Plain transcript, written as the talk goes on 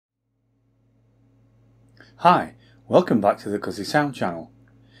Hi, welcome back to the Cuzzy Sound channel.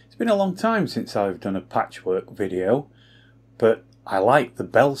 It's been a long time since I've done a patchwork video, but I like the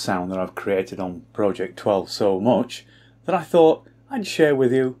bell sound that I've created on Project XII so much that I thought I'd share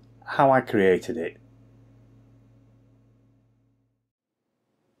with you how I created it.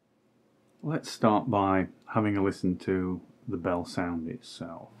 Let's start by having a listen to the bell sound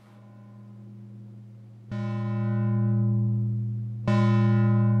itself.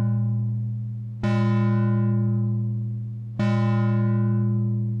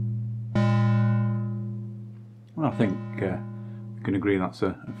 I think we can agree that's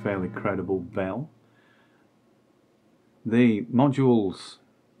a fairly credible bell. The modules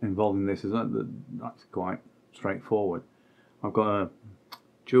involved in this that's quite straightforward. I've got a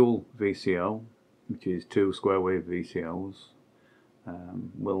dual VCO, which is two square wave VCOs.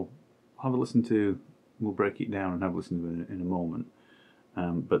 We'll break it down and have a listen to it in a moment.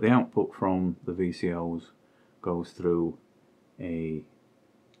 But the output from the VCOs goes through a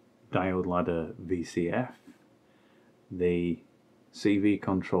diode ladder VCF. The CV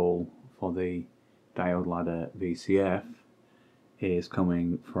control for the diode ladder VCF is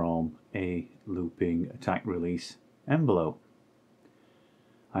coming from a looping attack release envelope.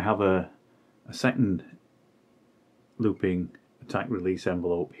 I have a second looping attack release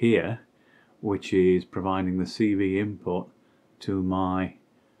envelope here, which is providing the CV input to my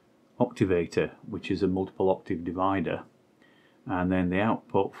octavator, which is a multiple octave divider, and then the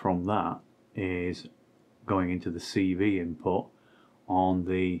output from that is going into the CV input on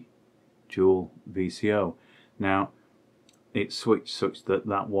the dual VCO. Now it's switched such that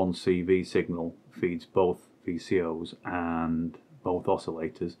that one CV signal feeds both VCOs and both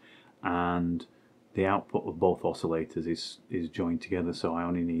oscillators, and the output of both oscillators is joined together, so I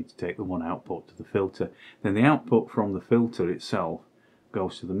only need to take the one output to the filter. Then the output from the filter itself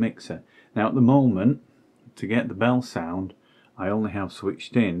goes to the mixer. Now at the moment, to get the bell sound, I only have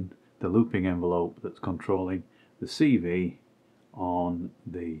switched in the looping envelope that's controlling the CV on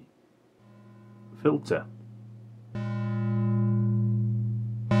the filter.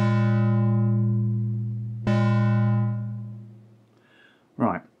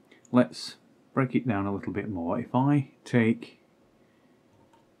 Right, let's break it down a little bit more. If I take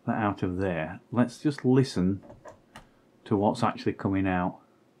that out of there, let's just listen to what's actually coming out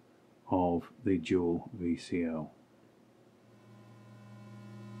of the dual VCO.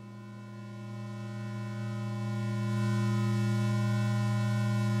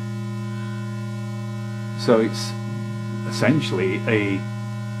 So it's essentially a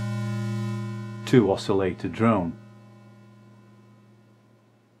two oscillator drone.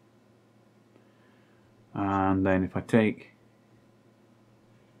 And then if I take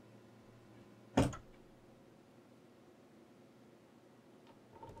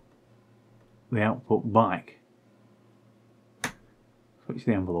the output back, switch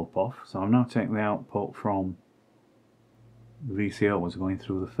the envelope off, so I'm now taking the output from the VCO as going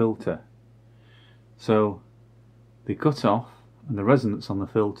through the filter. So the cutoff and the resonance on the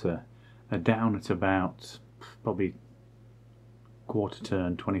filter are down at about probably quarter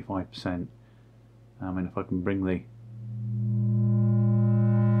turn, 25%. I mean, if I can bring the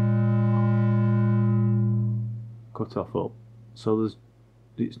cutoff up, so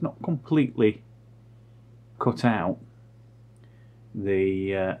it's not completely cut out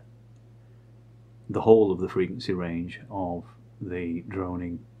the whole of the frequency range of the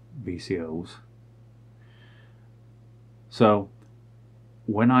droning VCOs. So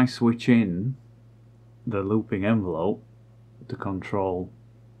when I switch in the looping envelope to control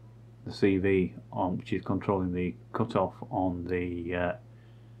the CV on, which is controlling the cutoff on the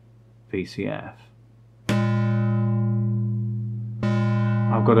VCF,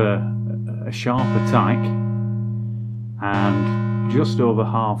 I've got a sharp attack and just over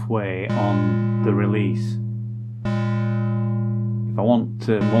halfway on the release. If I want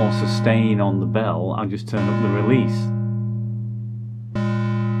more sustain on the bell, I just turn up the release.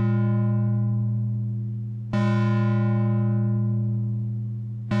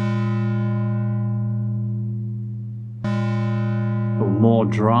 More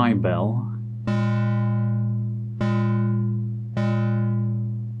dry bell,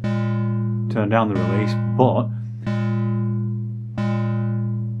 turn down the release, but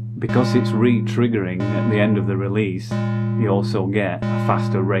because it's re-triggering at the end of the release, you also get a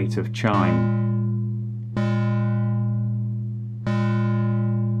faster rate of chime.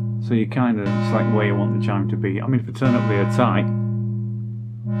 So you kind of select where you want the chime to be. I mean, if I turn up the attack,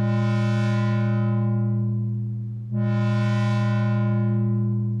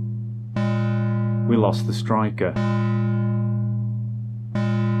 we lost the striker.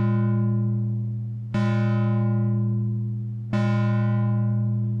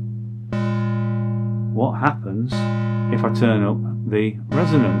 what happens if I turn up the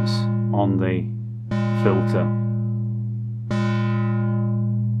resonance on the filter.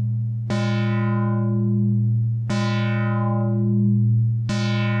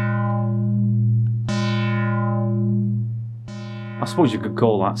 I suppose you could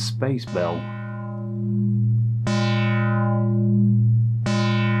call that space bell.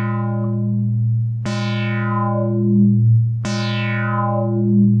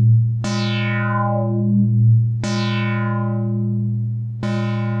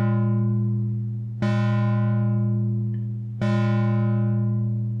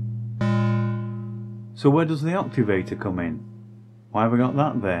 So where does the activator come in? Why have I got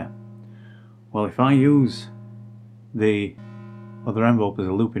that there? Well, if I use the other envelope as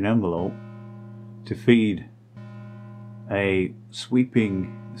a looping envelope to feed a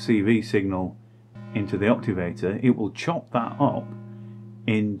sweeping CV signal into the activator, it will chop that up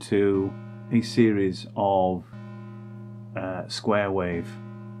into a series of square wave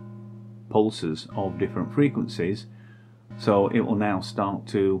pulses of different frequencies. So it will now start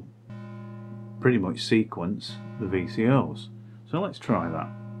to pretty much sequence the VCOs. So let's try that.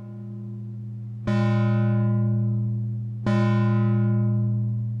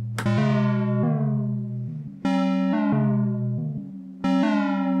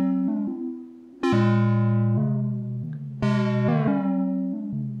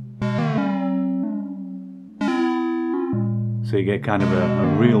 So you get kind of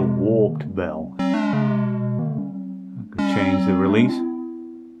a real warped bell. I could change the release.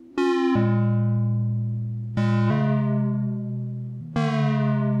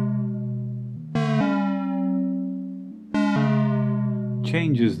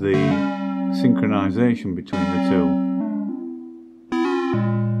 Changes the synchronization between the two.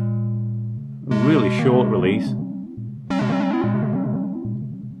 A really short release.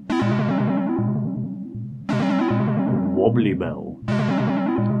 Wobbly bell.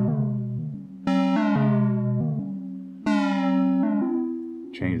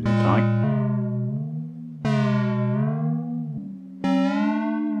 Change the type.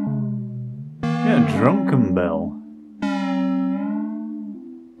 Yeah, drunken bell.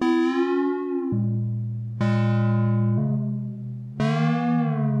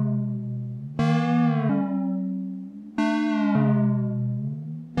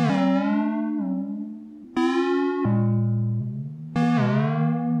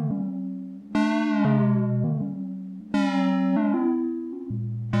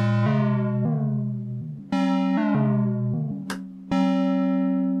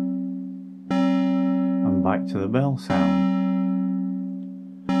 Back to the bell sound.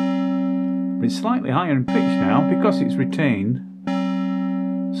 It's slightly higher in pitch now because it's retained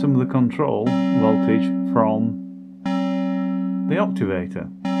some of the control voltage from the activator.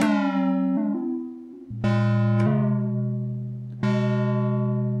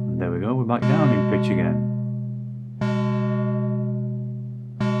 And there we go, we're back down in pitch again.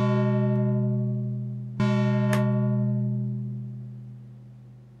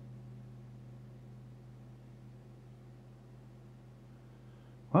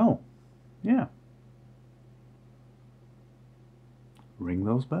 Well, yeah. Ring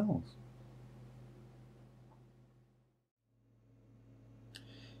those bells.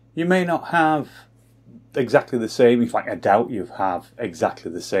 You may not have exactly the same, in fact I doubt you have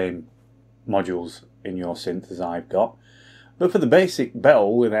exactly the same modules in your synth as I've got, but for the basic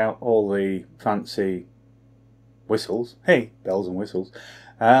bell without all the fancy whistles, hey, bells and whistles,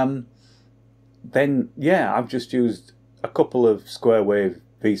 then yeah, I've just used a couple of square wave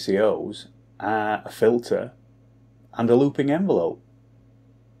VCOs, a filter and a looping envelope.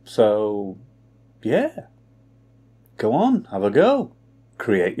 So yeah, go on, have a go,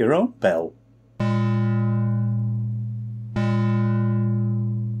 create your own bell.